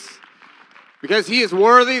Because he is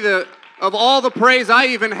worthy of all the praise I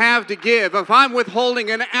even have to give. If I'm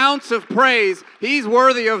withholding an ounce of praise, he's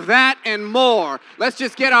worthy of that and more. Let's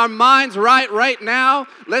just get our minds right now.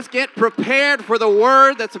 Let's get prepared for the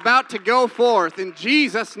word that's about to go forth in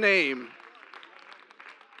Jesus' name.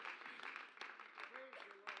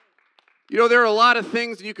 You know, there are a lot of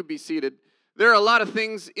things, you could be seated. There are a lot of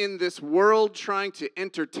things in this world trying to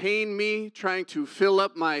entertain me, trying to fill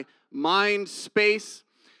up my mind space.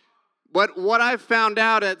 But what I've found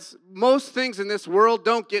out is most things in this world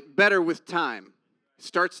don't get better with time. It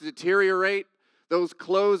starts to deteriorate. Those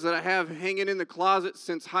clothes that I have hanging in the closet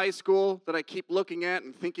since high school that I keep looking at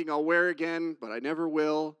and thinking I'll wear again, but I never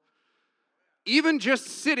will. Even just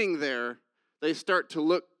sitting there, they start to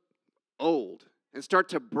look old and start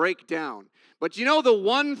to break down. But you know the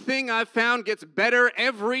one thing I've found gets better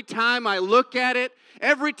every time I look at it,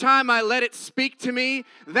 every time I let it speak to me?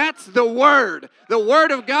 That's the Word. The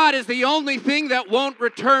Word of God is the only thing that won't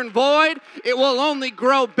return void. It will only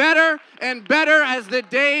grow better and better as the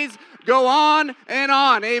days go on and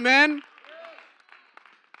on. Amen?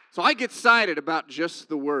 So I get excited about just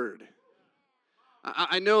the Word.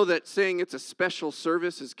 I know that saying it's a special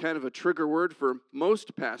service is kind of a trigger word for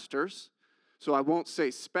most pastors, so I won't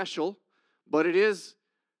say special. But it is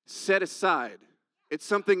set aside. It's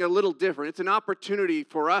something a little different. It's an opportunity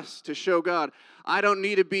for us to show God, I don't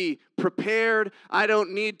need to be prepared. I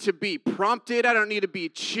don't need to be prompted. I don't need to be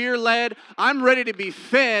cheer-led. I'm ready to be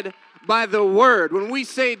fed by the Word. When we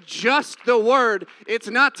say just the Word, it's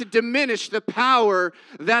not to diminish the power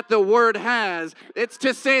that the Word has. It's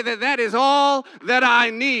to say that that is all that I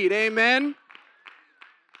need. Amen?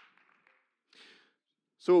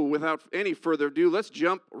 So without any further ado, let's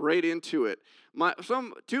jump right into it.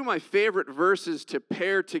 Two of my favorite verses to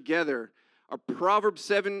pair together are Proverbs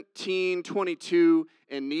 17:22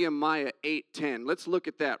 and Nehemiah 8:10. Let's look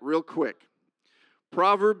at that real quick.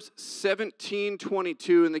 Proverbs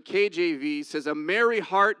 17:22 in the KJV says, "A merry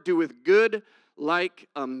heart doeth good like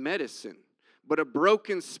a medicine, but a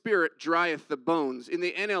broken spirit drieth the bones." In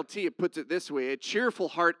the NLT, it puts it this way, "A cheerful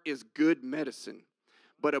heart is good medicine,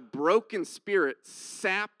 but a broken spirit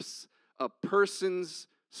saps a person's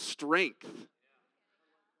strength."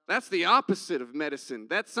 That's the opposite of medicine.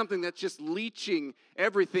 That's something that's just leaching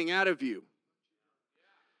everything out of you.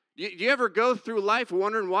 You ever go through life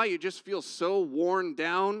wondering why you just feel so worn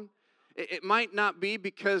down? It might not be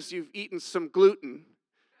because you've eaten some gluten.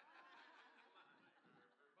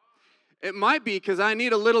 It might be because I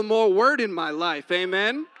need a little more word in my life.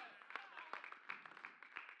 Amen?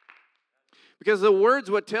 Because the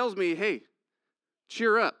word's what tells me, hey,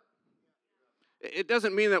 cheer up. It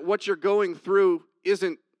doesn't mean that what you're going through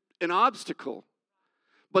isn't an obstacle.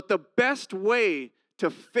 But the best way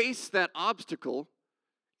to face that obstacle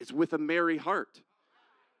is with a merry heart.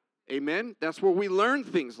 Amen? That's where we learn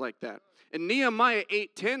things like that. And Nehemiah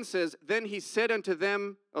 8:10 says, "Then he said unto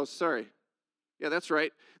them," Yeah, that's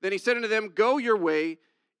right. "Then he said unto them, Go your way,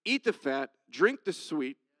 eat the fat, drink the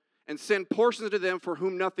sweet, and send portions to them for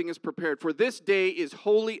whom nothing is prepared. For this day is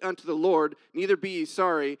holy unto the Lord, neither be ye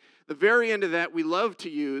sorry." The very end of that we love to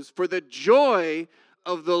use, "For the joy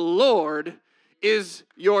of the Lord is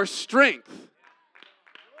your strength."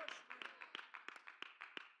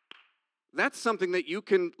 That's something that you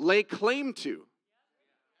can lay claim to.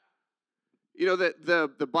 You know, that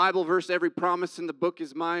the Bible verse, "Every promise in the book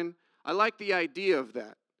is mine." I like the idea of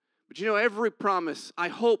that. But you know, every promise, I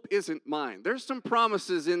hope, isn't mine. There's some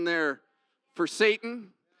promises in there for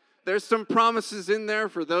Satan. There's some promises in there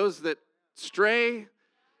for those that stray,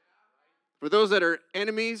 for those that are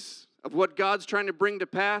enemies of what God's trying to bring to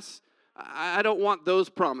pass. I don't want those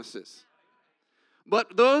promises.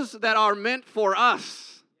 But those that are meant for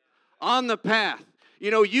us on the path, you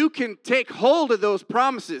know, you can take hold of those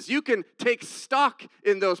promises. You can take stock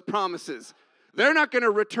in those promises. They're not going to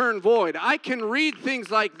return void. I can read things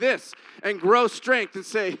like this and grow strength and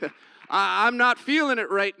say, I'm not feeling it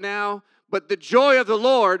right now, but the joy of the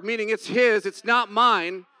Lord, meaning it's His, it's not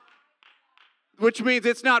mine, which means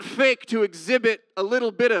it's not fake to exhibit a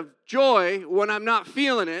little bit of joy when I'm not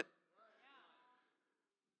feeling it.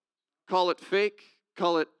 Call it fake,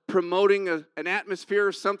 call it promoting an atmosphere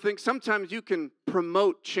or something. Sometimes you can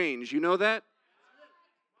promote change. You know that?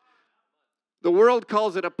 The world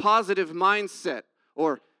calls it a positive mindset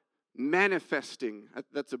or manifesting.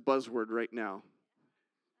 That's a buzzword right now.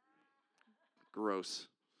 Gross.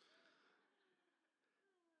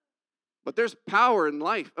 But there's power in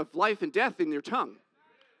life and death in your tongue.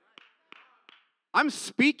 I'm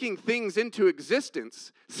speaking things into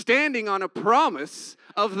existence, standing on a promise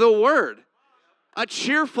of the Word. A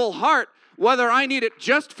cheerful heart whether I need it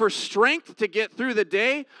just for strength to get through the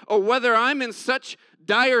day, or whether I'm in such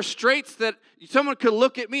dire straits that someone could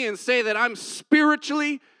look at me and say that I'm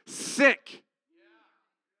spiritually sick.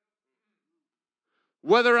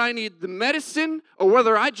 Whether I need the medicine or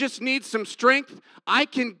whether I just need some strength, I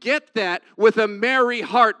can get that with a merry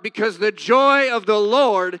heart because the joy of the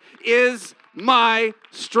Lord is my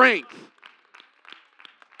strength.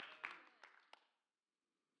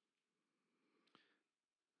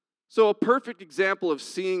 So a perfect example of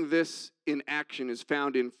seeing this in action is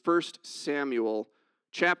found in 1 Samuel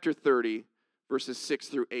chapter 30, verses 6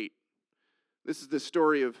 through 8. This is the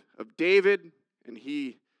story of David, and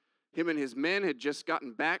him and his men had just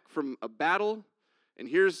gotten back from a battle. And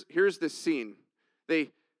here's the scene.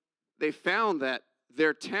 They found that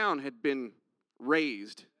their town had been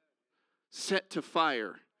razed, set to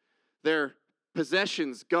fire, their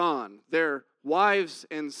possessions gone, their wives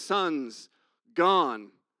and sons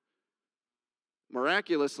gone.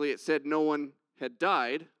 Miraculously, it said no one had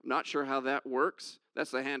died. I'm not sure how that works.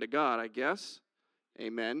 That's the hand of God, I guess.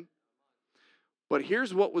 Amen. But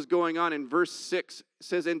here's what was going on in verse 6. It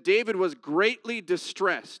says, and David was greatly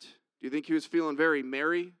distressed. Do you think he was feeling very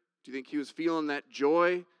merry? Do you think he was feeling that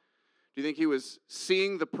joy? Do you think he was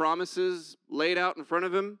seeing the promises laid out in front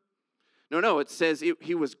of him? No, it says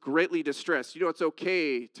he was greatly distressed. You know, it's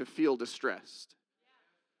okay to feel distressed.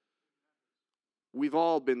 We've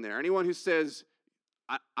all been there. Anyone who says,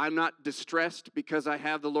 I'm not distressed because I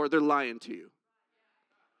have the Lord, they're lying to you.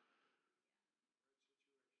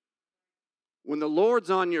 When the Lord's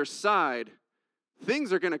on your side,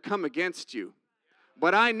 things are going to come against you.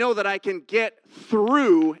 But I know that I can get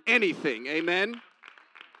through anything. Amen?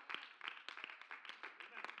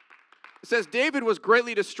 It says, David was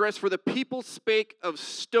greatly distressed, for the people spake of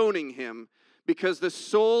stoning him, because the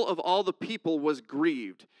soul of all the people was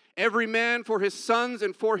grieved. Every man for his sons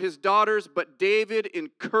and for his daughters, but David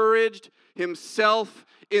encouraged himself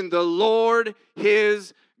in the Lord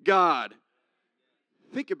his God.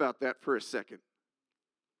 Think about that for a second.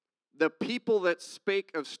 The people that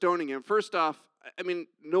spake of stoning him, first off, I mean,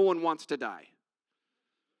 no one wants to die.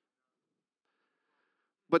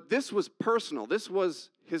 But this was personal. This was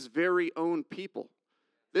his very own people.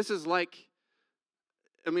 This is like,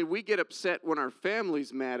 I mean, we get upset when our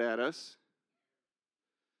family's mad at us,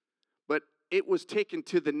 but it was taken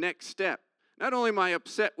to the next step. Not only am I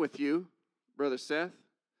upset with you, Brother Seth,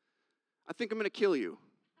 I think I'm going to kill you.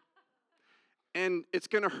 And it's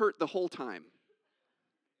going to hurt the whole time.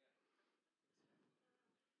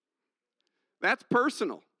 That's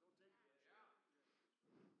personal.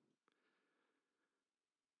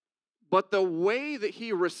 But the way that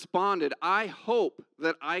he responded, I hope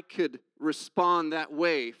that I could respond that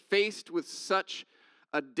way, faced with such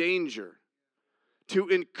a danger, to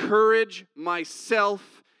encourage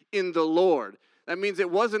myself in the Lord. That means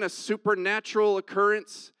it wasn't a supernatural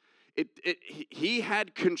occurrence. He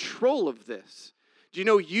had control of this. Do you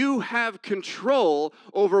know you have control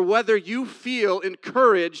over whether you feel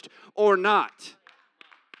encouraged or not?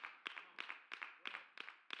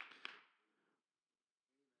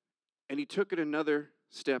 And he took it another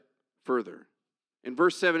step further. In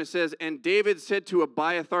verse 7 it says, and David said to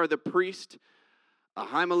Abiathar the priest,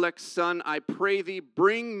 Ahimelech's son, I pray thee,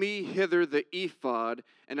 bring me hither the ephod.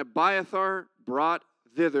 And Abiathar brought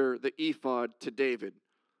thither the ephod to David.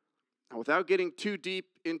 Now, without getting too deep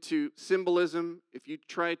into symbolism, if you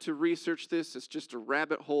try to research this, it's just a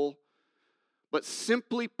rabbit hole. But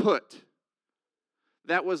simply put,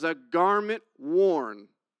 that was a garment worn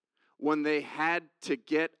when they had to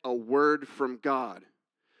get a word from God.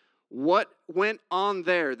 What went on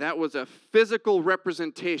there? That was a physical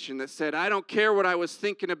representation that said, I don't care what I was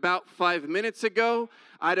thinking about 5 minutes ago.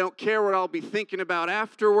 I don't care what I'll be thinking about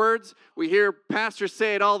afterwards. We hear pastors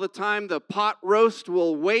say it all the time, the pot roast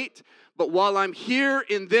will wait. But while I'm here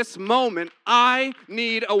in this moment, I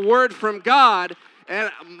need a word from God, and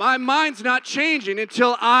my mind's not changing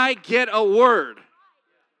until I get a word.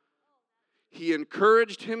 He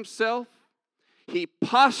encouraged himself. He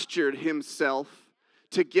postured himself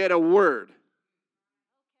to get a word.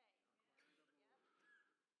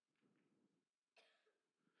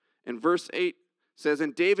 And verse 8 says,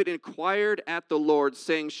 and David inquired at the Lord,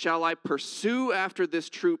 saying, shall I pursue after this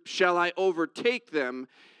troop? Shall I overtake them?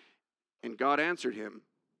 And God answered him,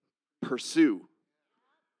 pursue,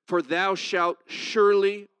 for thou shalt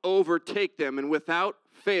surely overtake them, and without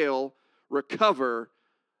fail recover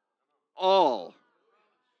all.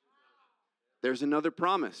 There's another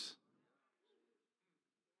promise.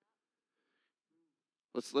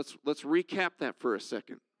 Let's recap that for a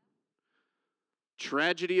second.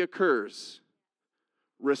 Tragedy occurs.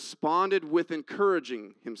 Responded with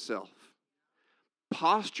encouraging himself.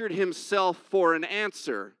 postured himself for an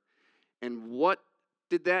answer. And what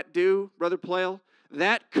did that do, Brother Plale?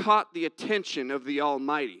 That caught the attention of the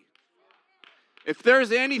Almighty. If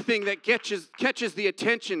there's anything that catches the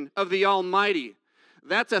attention of the Almighty,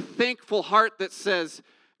 that's a thankful heart that says,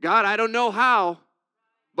 God, I don't know how,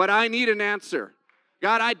 but I need an answer.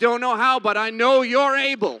 God, I don't know how, but I know you're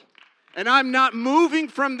able. And I'm not moving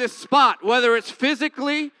from this spot, whether it's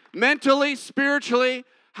physically, mentally, spiritually,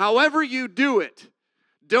 however you do it.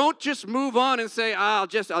 Don't just move on and say, I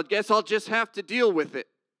guess I'll just have to deal with it.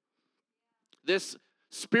 This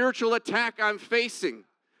spiritual attack I'm facing,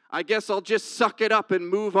 I guess I'll just suck it up and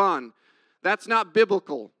move on. That's not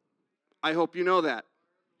biblical. I hope you know that.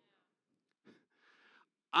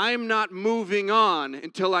 I'm not moving on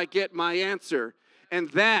until I get my answer, and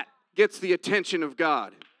that gets the attention of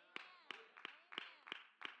God.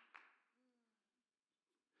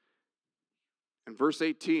 And verse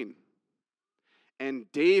 18, and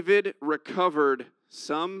David recovered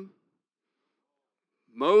some,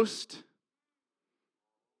 most.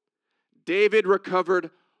 David recovered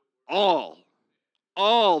all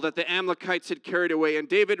that the Amalekites had carried away. And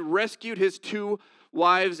David rescued his 2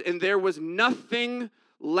 wives, and there was nothing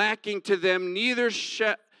lacking to them, neither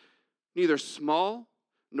small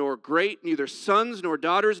nor great, neither sons nor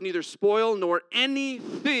daughters, neither spoil nor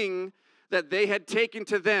anything that they had taken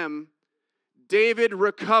to them. David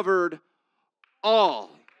recovered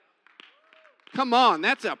all. Come on,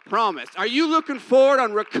 that's a promise. Are you looking forward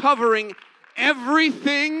on recovering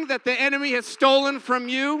everything that the enemy has stolen from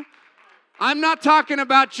you? I'm not talking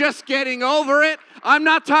about just getting over it. I'm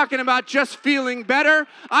not talking about just feeling better.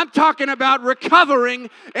 I'm talking about recovering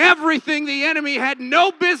everything the enemy had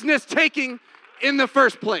no business taking in the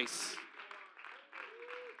first place.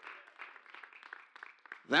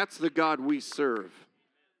 That's the God we serve.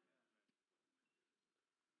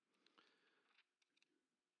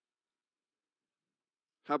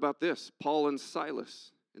 How about this? Paul and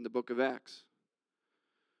Silas in the book of Acts.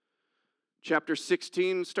 Chapter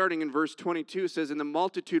 16, starting in verse 22, says, and the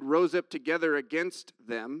multitude rose up together against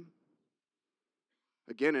them.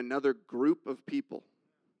 Again, another group of people.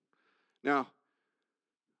 Now,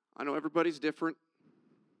 I know everybody's different,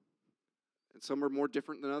 and some are more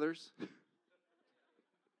different than others.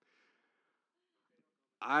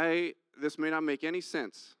 This may not make any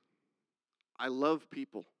sense. I love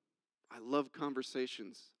people. I love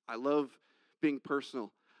conversations. I love being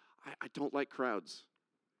personal. I don't like crowds.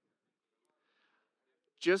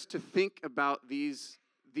 Just to think about these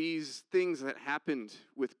things that happened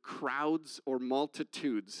with crowds or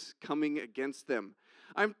multitudes coming against them,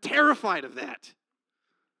 I'm terrified of that.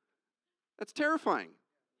 That's terrifying.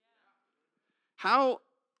 I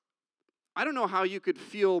don't know how you could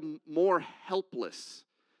feel more helpless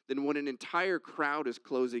than when an entire crowd is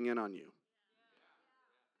closing in on you.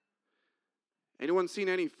 Anyone seen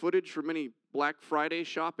any footage from any Black Friday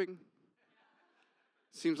shopping?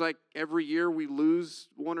 Seems like every year we lose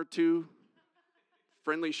 1 or 2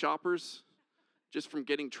 friendly shoppers just from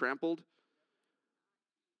getting trampled.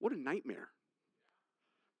 What a nightmare.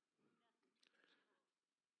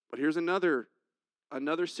 But here's another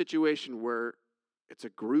situation where it's a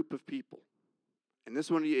group of people. And this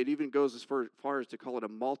one, it even goes as far as to call it a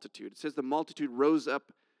multitude. It says the multitude rose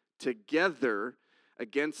up together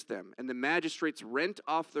against them, and the magistrates rent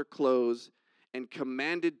off their clothes and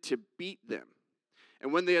commanded to beat them.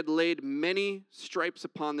 And when they had laid many stripes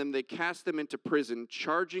upon them, they cast them into prison,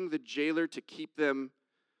 charging the jailer to keep them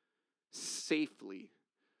safely.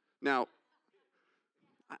 Now,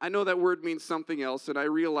 I know that word means something else, and I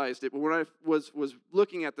realized it. But when I was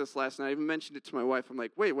looking at this last night, I even mentioned it to my wife. I'm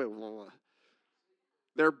like, wait.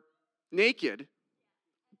 They're naked,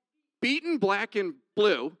 beaten black and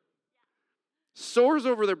blue, sores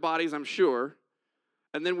over their bodies, I'm sure,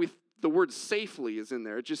 and then the word safely is in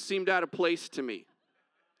there. It just seemed out of place to me.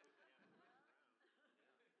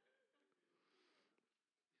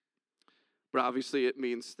 But obviously it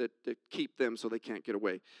means that to keep them so they can't get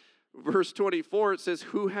away. Verse 24, it says,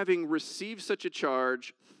 who having received such a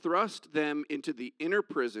charge, thrust them into the inner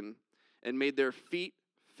prison and made their feet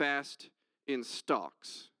fast in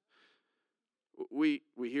stocks. We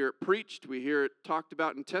hear it preached, we hear it talked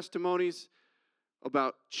about in testimonies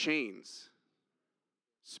about chains,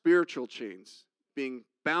 spiritual chains, being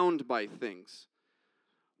bound by things.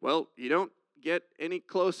 Well, you don't get any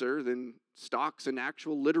closer than stocks and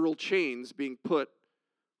actual literal chains being put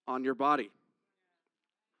on your body.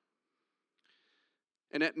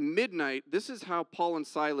 And at midnight, this is how Paul and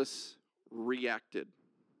Silas reacted.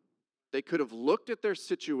 They could have looked at their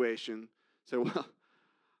situation, said, well,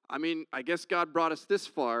 I guess God brought us this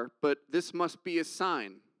far, but this must be a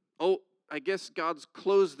sign. Oh, I guess God's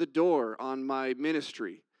closed the door on my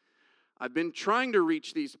ministry. I've been trying to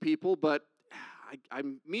reach these people, but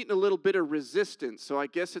I'm meeting a little bit of resistance, so I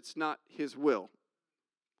guess it's not His will.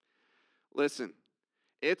 Listen,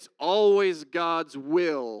 it's always God's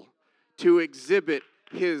will to exhibit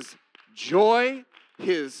His joy,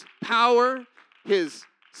 His power, His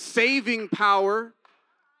saving power,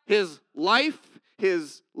 His life,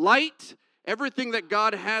 His light, everything that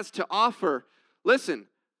God has to offer. Listen,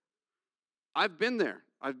 I've been there.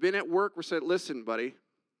 I've been at work where said, listen, buddy,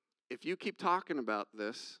 if you keep talking about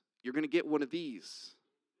this, you're going to get one of these.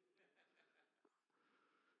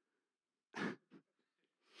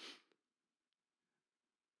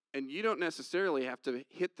 And you don't necessarily have to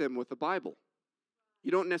hit them with the Bible.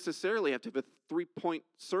 You don't necessarily have to have a 3-point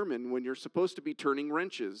sermon when you're supposed to be turning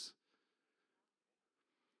wrenches.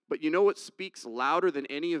 But you know what speaks louder than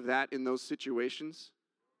any of that in those situations?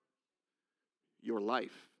 Your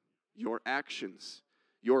life, your actions,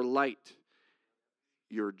 your light,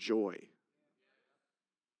 your joy.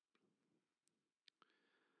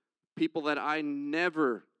 People that I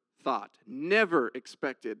never thought, never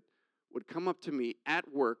expected would come up to me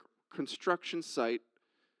at work, construction site,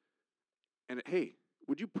 and, hey,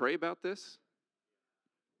 would you pray about this?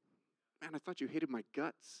 Man, I thought you hated my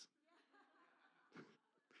guts.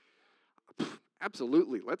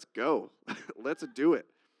 Absolutely, let's go. Let's do it.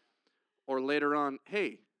 Or later on,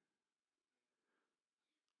 hey,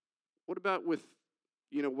 what about with,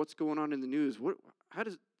 what's going on in the news? How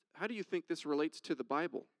do you think this relates to the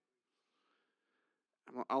Bible?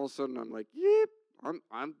 All of a sudden, I'm like, yep,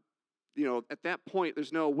 I'm at that point,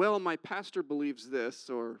 there's no, well, my pastor believes this,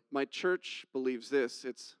 or my church believes this.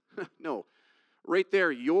 It's, no. Right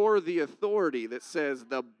there, you're the authority that says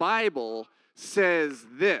the Bible says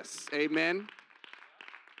this. Amen?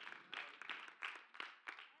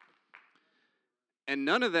 And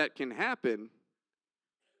none of that can happen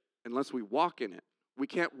unless we walk in it. We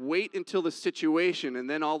can't wait until the situation, and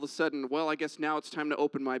then all of a sudden, well, I guess now it's time to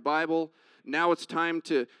open my Bible. Now it's time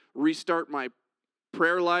to restart my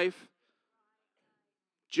prayer life.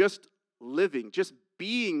 Just living, just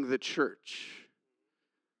being the church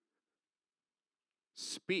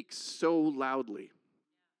speaks so loudly.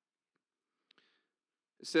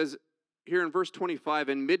 It says here in verse 25,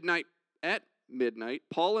 at midnight,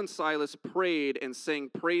 Paul and Silas prayed and sang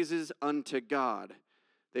praises unto God.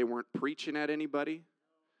 They weren't preaching at anybody.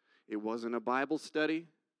 It wasn't a Bible study.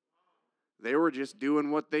 They were just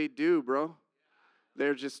doing what they do, bro.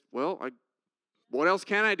 They're just, what else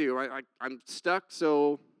can I do? I'm stuck,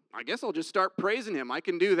 so I guess I'll just start praising Him. I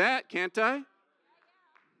can do that, can't I?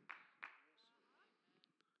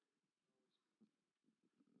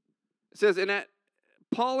 It says, and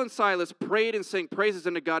Paul and Silas prayed and sang praises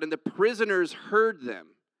unto God, and the prisoners heard them.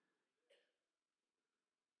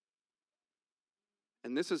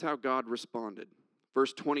 And this is how God responded.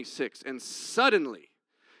 Verse 26, and suddenly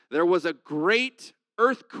there was a great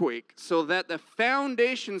earthquake, so that the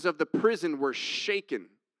foundations of the prison were shaken.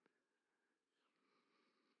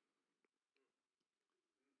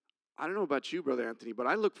 I don't know about you, Brother Anthony, but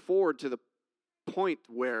I look forward to the point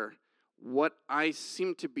where what I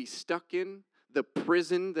seem to be stuck in, the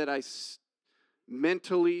prison that I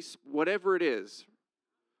mentally, whatever it is,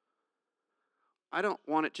 I don't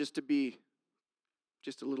want it just to be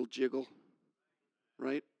just a little jiggle,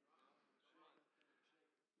 right?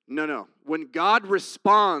 No. When God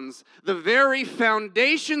responds, the very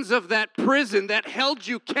foundations of that prison that held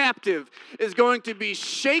you captive is going to be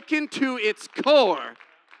shaken to its core.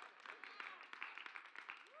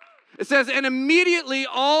 It says, and immediately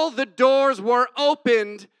all the doors were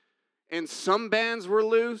opened, and some bands were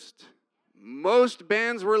loosed. Most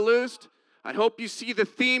bands were loosed. I hope you see the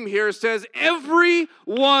theme here. It says,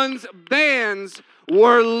 everyone's bands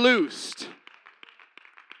were loosed.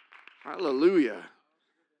 Hallelujah.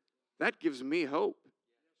 That gives me hope.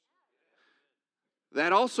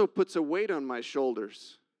 That also puts a weight on my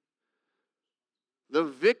shoulders. The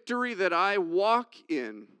victory that I walk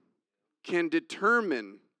in can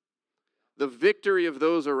determine the victory of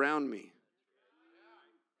those around me.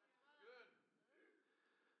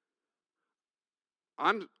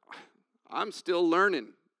 I'm still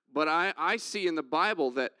learning, but I see in the Bible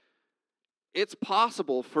that it's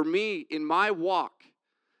possible for me in my walk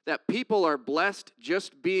that people are blessed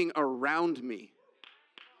just being around me.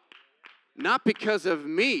 Not because of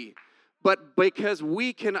me, but because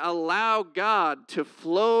we can allow God to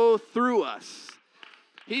flow through us.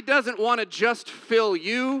 He doesn't want to just fill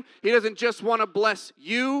you. He doesn't just want to bless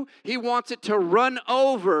you. He wants it to run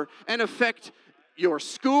over and affect your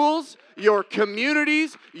schools, your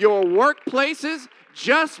communities, your workplaces,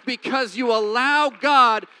 just because you allow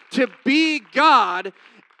God to be God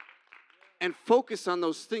and focus on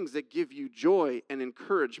those things that give you joy and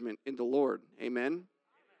encouragement in the Lord. Amen?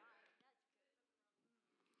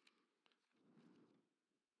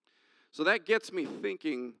 So that gets me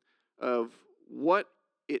thinking of what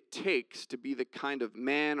it takes to be the kind of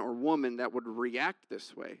man or woman that would react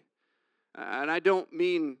this way. And I don't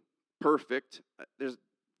mean perfect.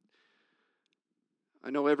 I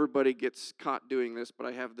know everybody gets caught doing this, but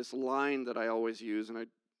I have this line that I always use, and I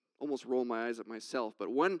almost roll my eyes at myself. But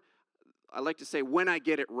I like to say when I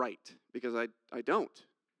get it right, because I don't.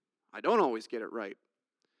 I don't always get it right.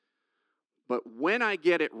 But when I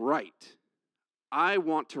get it right, I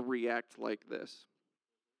want to react like this.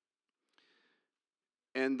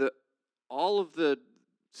 And all of the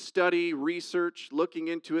study, research, looking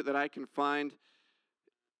into it that I can find,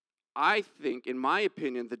 I think, in my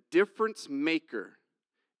opinion, the difference maker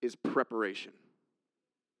is preparation.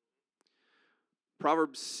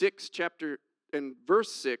 Proverbs 6, chapter and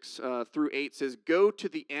verse 6 through 8 says, "Go to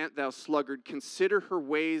the ant, thou sluggard, consider her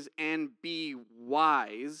ways and be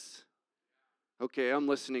wise." Okay, I'm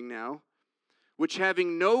listening now. "Which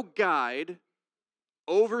having no guide,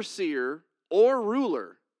 overseer, or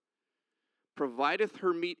ruler, provideth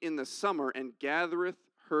her meat in the summer and gathereth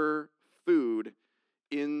her food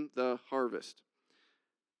in the harvest."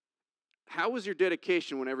 How is your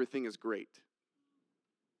dedication when everything is great?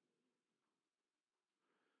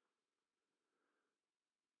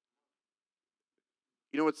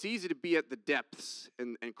 You know, it's easy to be at the depths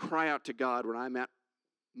and cry out to God when I'm at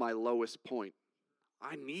my lowest point.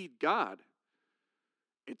 I need God.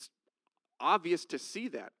 It's obvious to see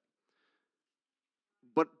that.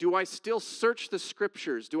 But do I still search the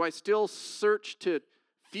scriptures? Do I still search to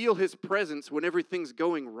feel his presence when everything's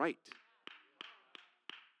going right?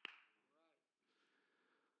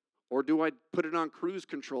 Or do I put it on cruise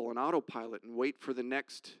control and autopilot and wait for the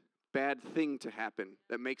next bad thing to happen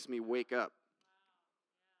that makes me wake up?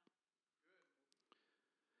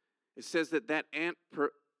 It says that ant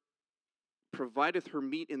provideth her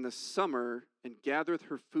meat in the summer and gathereth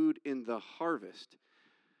her food in the harvest.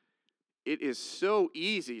 It is so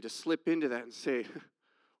easy to slip into that and say,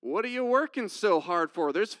 what are you working so hard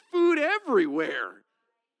for? There's food everywhere.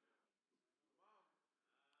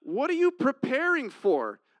 What are you preparing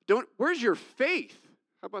for? Where's your faith?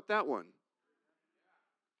 How about that one?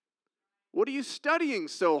 What are you studying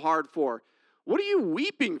so hard for? What are you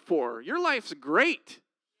weeping for? Your life's great.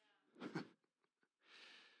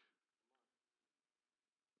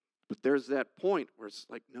 But there's that point where it's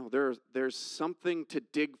like, no, there's something to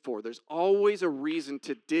dig for. There's always a reason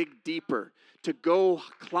to dig deeper, to go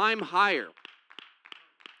climb higher.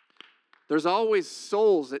 There's always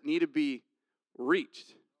souls that need to be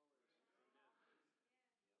reached.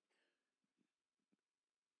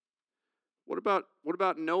 What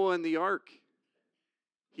about Noah and the ark?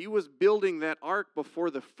 He was building that ark before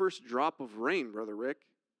the first drop of rain, Brother Rick.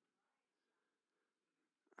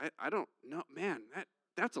 I don't know, man,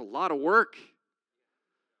 that's a lot of work.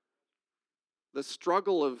 The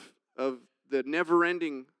struggle of the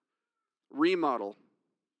never-ending remodel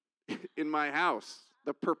in my house,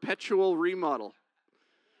 the perpetual remodel.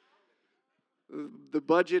 The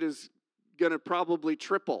budget is going to probably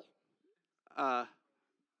triple.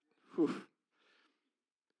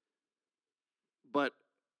 But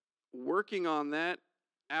working on that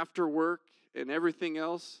after work and everything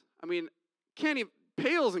else, I mean,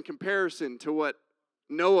 pales in comparison to what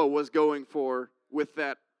Noah was going for with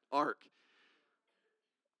that ark.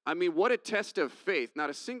 I mean, what a test of faith. Not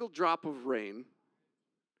a single drop of rain.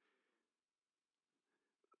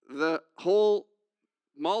 The whole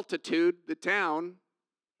multitude, the town,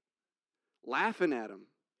 laughing at him.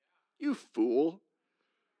 You fool.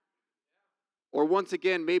 Or once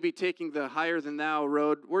again, maybe taking the higher than thou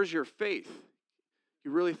road. Where's your faith?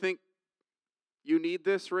 You really think you need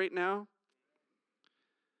this right now?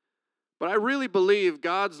 But I really believe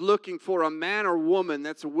God's looking for a man or woman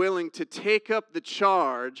that's willing to take up the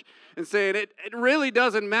charge and saying, it really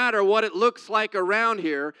doesn't matter what it looks like around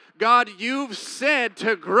here. God, you've said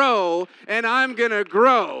to grow, and I'm going to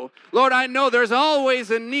grow. Lord, I know there's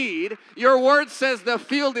always a need. Your word says the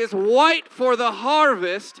field is white for the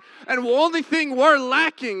harvest, and the only thing we're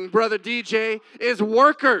lacking, Brother DJ, is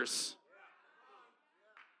workers.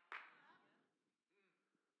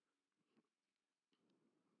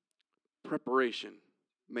 Preparation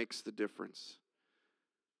makes the difference.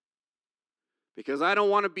 Because I don't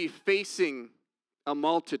want to be facing a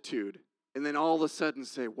multitude and then all of a sudden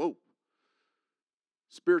say, whoa,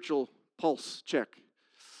 spiritual pulse check.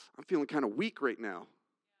 I'm feeling kind of weak right now.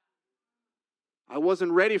 I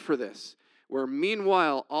wasn't ready for this. Where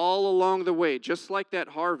meanwhile, all along the way, just like that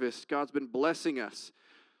harvest, God's been blessing us.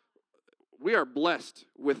 We are blessed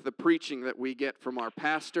with the preaching that we get from our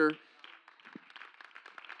pastor.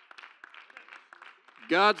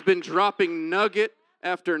 God's been dropping nugget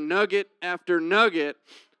after nugget after nugget.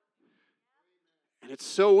 And it's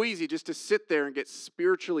so easy just to sit there and get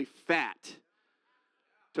spiritually fat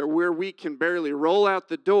to where we can barely roll out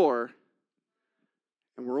the door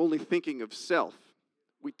and we're only thinking of self.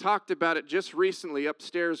 We talked about it just recently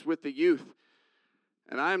upstairs with the youth,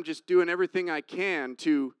 and I'm just doing everything I can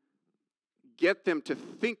to get them to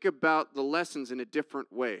think about the lessons in a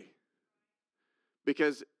different way.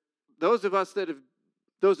 Because those of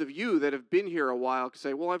you that have been here a while can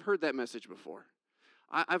say, well, I've heard that message before.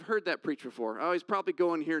 I've heard that preach before. Oh, he's probably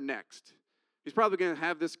going here next. He's probably going to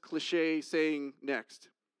have this cliche saying next.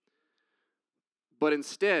 But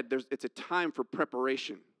instead, it's a time for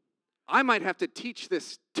preparation. I might have to teach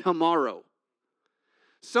this tomorrow.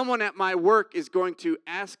 Someone at my work is going to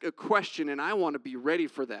ask a question, and I want to be ready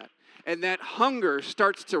for that. And that hunger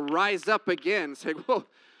starts to rise up again, saying, well,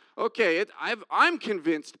 okay, I'm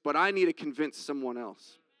convinced, but I need to convince someone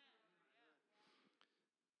else.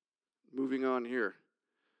 Moving on here.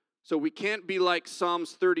 So we can't be like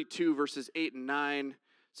Psalms 32, verses 8 and 9. It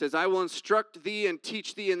says, I will instruct thee and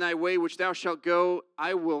teach thee in thy way which thou shalt go.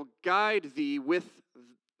 I will guide thee with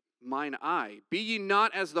mine eye. Be ye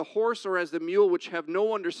not as the horse or as the mule, which have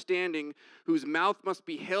no understanding, whose mouth must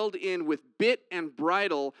be held in with bit and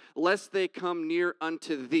bridle, lest they come near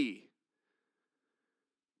unto thee.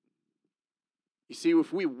 You see,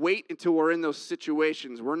 if we wait until we're in those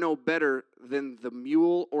situations, we're no better than the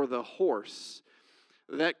mule or the horse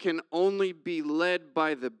that can only be led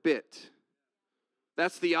by the bit.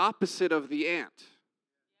 That's the opposite of the ant.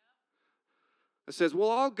 It says, well,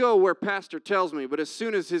 I'll go where pastor tells me, but as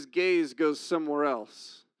soon as his gaze goes somewhere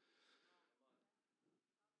else,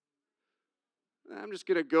 I'm just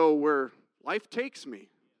going to go where life takes me.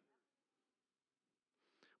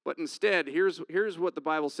 But instead, here's what the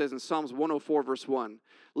Bible says in Psalms 104, verse 1.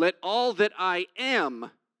 Let all that I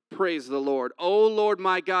am praise the Lord. O Lord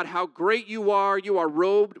my God, how great you are. You are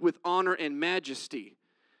robed with honor and majesty.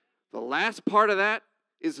 The last part of that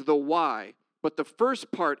is the why. But the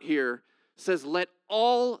first part here says, let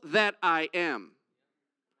all that I am.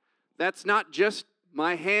 That's not just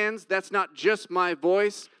my hands. That's not just my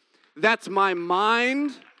voice. That's my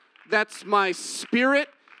mind. That's my spirit.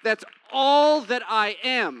 That's all that I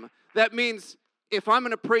am. That means if I'm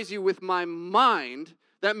going to praise you with my mind,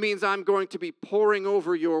 that means I'm going to be poring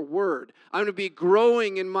over your word. I'm going to be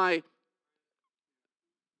growing in my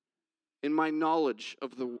knowledge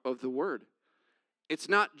of the word. It's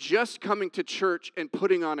not just coming to church and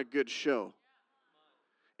putting on a good show.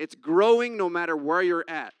 It's growing no matter where you're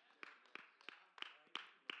at.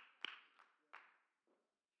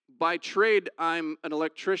 By trade, I'm an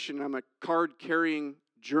electrician. I'm a card-carrying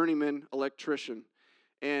journeyman electrician.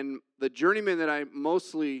 And the journeyman that I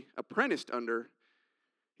mostly apprenticed under,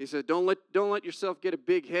 he said, don't let yourself get a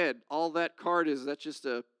big head. All that card is, that's just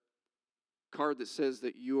a card that says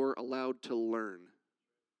that you're allowed to learn.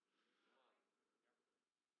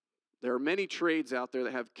 There are many trades out there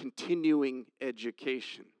that have continuing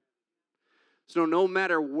education. So no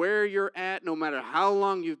matter where you're at, no matter how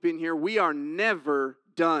long you've been here, we are never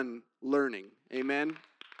done learning. Amen?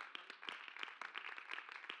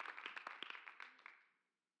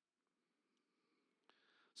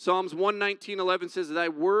 Psalms 119:11 says, thy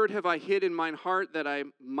word have I hid in mine heart that I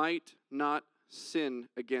might not sin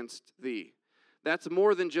against thee. That's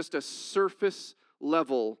more than just a surface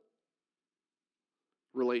level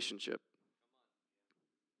relationship.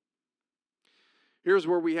 Here's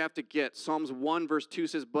where we have to get. Psalms 1 verse 2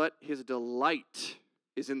 says, but his delight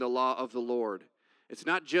is in the law of the Lord. It's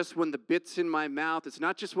not just when the bit's in my mouth. It's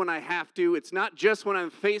not just when I have to. It's not just when I'm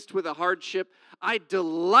faced with a hardship. I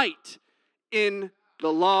delight in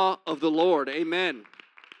the law of the Lord. Amen.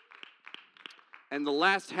 And the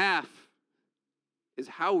last half is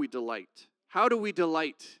how we delight. How do we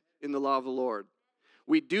delight in the law of the Lord?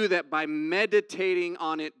 We do that by meditating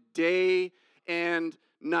on it day and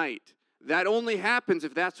night. That only happens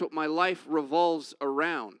if that's what my life revolves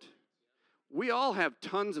around. We all have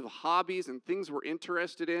tons of hobbies and things we're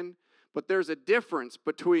interested in, but there's a difference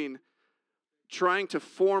between trying to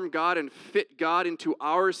form God and fit God into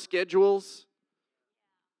our schedules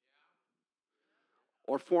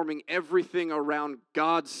or forming everything around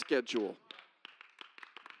God's schedule.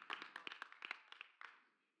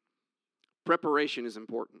 Preparation is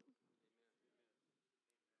important.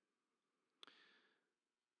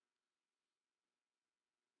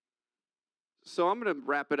 So I'm going to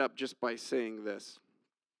wrap it up just by saying this.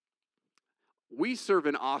 We serve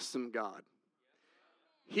an awesome God.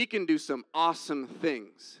 He can do some awesome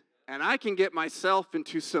things. And I can get myself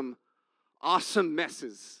into some awesome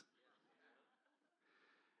messes.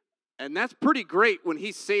 And that's pretty great when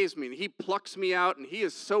he saves me and he plucks me out and he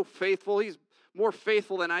is so faithful. He's more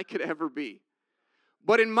faithful than I could ever be.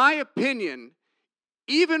 But in my opinion,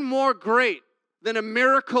 even more great than a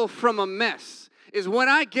miracle from a mess is when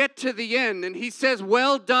I get to the end and he says,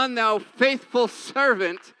 "Well done, thou faithful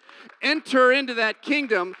servant. Enter into that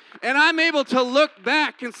kingdom." And I'm able to look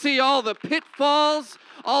back and see all the pitfalls,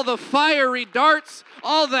 all the fiery darts,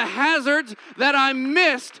 all the hazards that I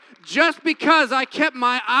missed just because I kept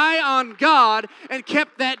my eye on God and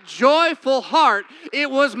kept that joyful heart.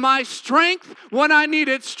 It was my strength when I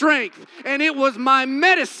needed strength, and it was my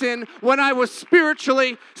medicine when I was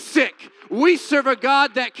spiritually sick. We serve a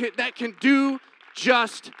God that can do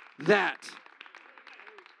just that.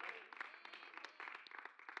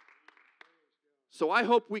 So I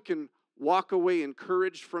hope we can walk away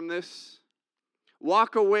encouraged from this.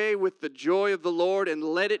 Walk away with the joy of the Lord and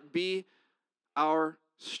let it be our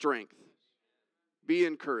strength. Be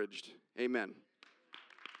encouraged. Amen.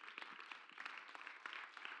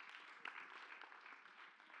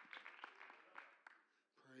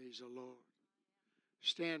 Praise the Lord.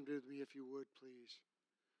 Stand with me if you would, please.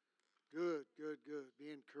 Good, good, good.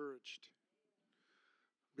 Be encouraged.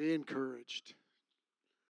 Be encouraged.